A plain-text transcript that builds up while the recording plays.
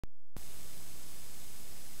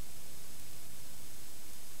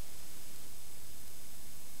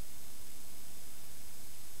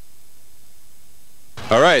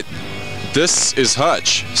All right, this is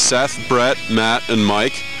Hutch, Seth, Brett, Matt, and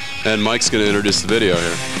Mike. And Mike's going to introduce the video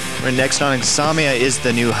here. Right, next on Insomnia is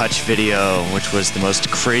the new Hutch video, which was the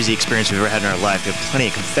most crazy experience we've ever had in our life. We had plenty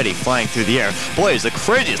of confetti flying through the air. Boy, it's the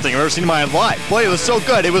craziest thing I've ever seen in my life. Boy, it was so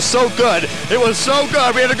good. It was so good. It was so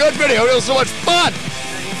good. We had a good video. It was so much fun.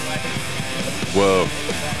 Whoa.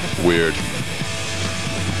 Weird.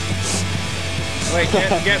 Wait,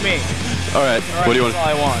 get me. All right. What do you want?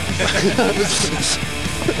 That's all I want.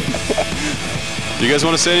 You guys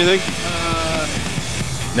want to say anything?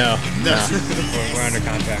 No. We're under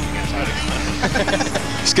contract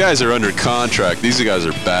against These guys are under contract. These guys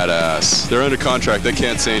are badass. They're under contract. They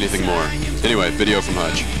can't say anything more. Anyway, video from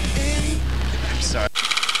Hutch. I'm sorry.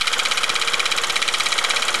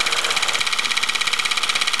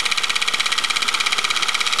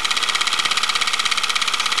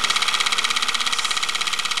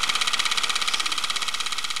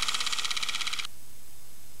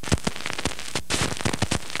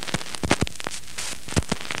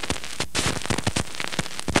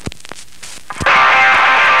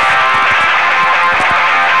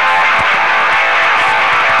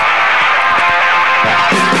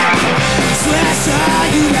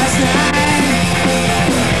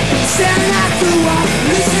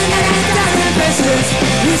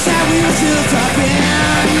 You said we were still talking,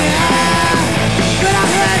 yeah. But I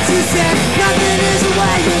heard you say nothing is the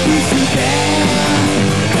way you used to be.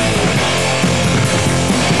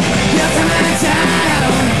 You're coming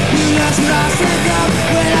down, you lost your lost and go.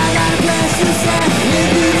 When I got a place to stay, if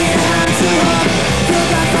you need a hand to hold, look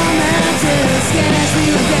up from mantis, skin as we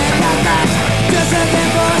would get like that. Just looking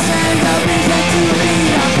for a sense of reason to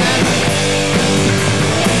be on that.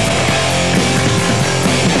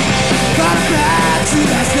 Got a back to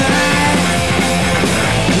last night.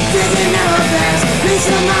 Thinking of a best piece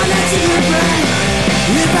of my legs in your brain.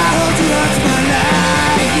 If I hold you up to my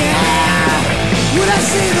life, yeah. Would I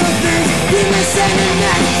see the things we may say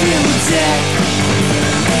tonight if you would say?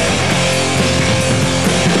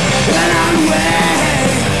 And on the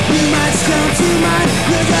way, you might just come to mind.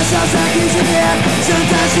 You're just all like you should have.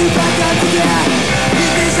 Sometimes you back up to that.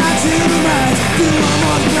 If it's not too much, do one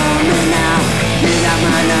more blow.